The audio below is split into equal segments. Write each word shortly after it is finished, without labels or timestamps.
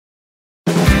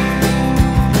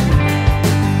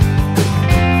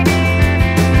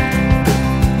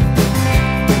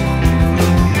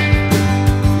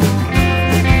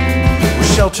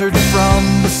Sheltered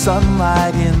from the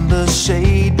sunlight in the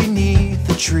shade beneath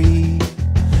the tree,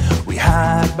 we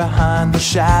hide behind the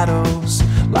shadows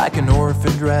like an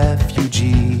orphaned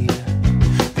refugee.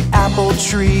 The apple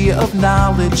tree of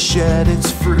knowledge shed its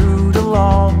fruit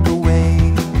along the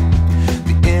way.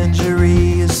 The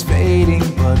injury is fading,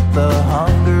 but the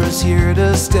hunger's here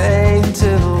to stay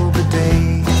until the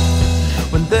day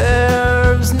when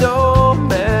there's no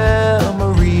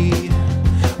memory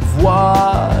of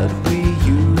what we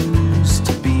used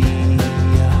to be.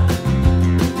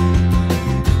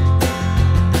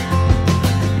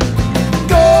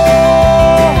 Golden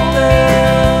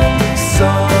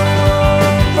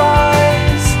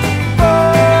sunrise,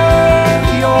 burn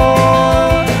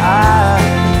your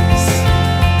eyes,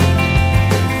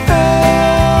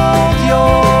 fill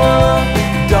your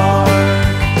dark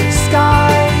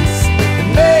skies, and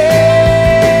made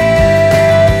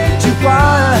you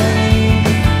blind.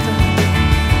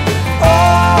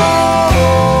 Oh,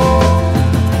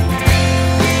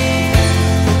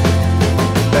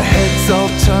 the heads all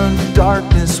turn to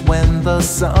darkness when the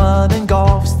sun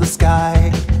engulfs the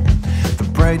sky, the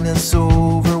brightness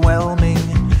overwhelming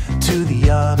to the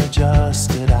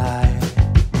unadjusted eye.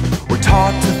 We're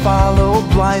taught to follow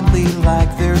blindly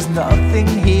like there's nothing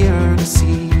here to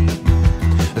see.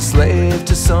 A slave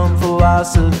to some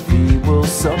philosophy will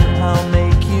somehow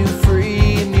make you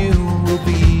free, and you will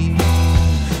be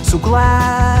so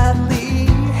gladly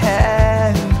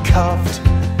handcuffed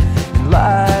and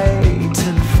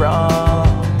lightened from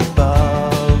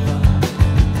above.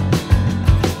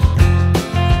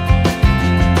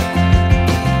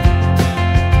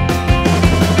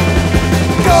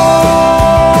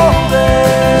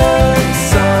 Golden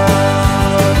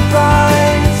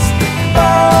sunrise,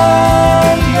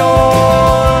 burn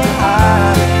your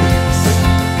eyes,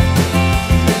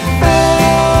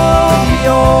 fill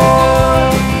your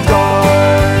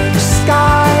dark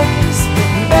skies,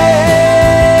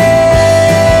 made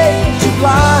you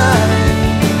blind.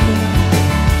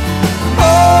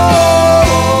 Oh,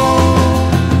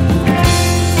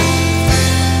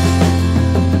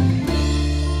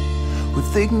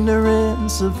 with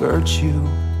ignorance a virtue,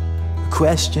 the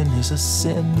question is a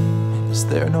sin. Is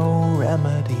there no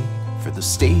remedy for the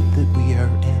state that we are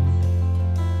in?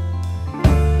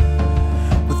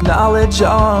 With knowledge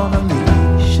on a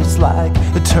leash, it's like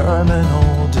a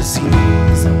terminal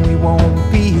disease, and we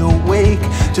won't be awake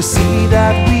to see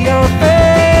that we are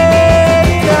failing.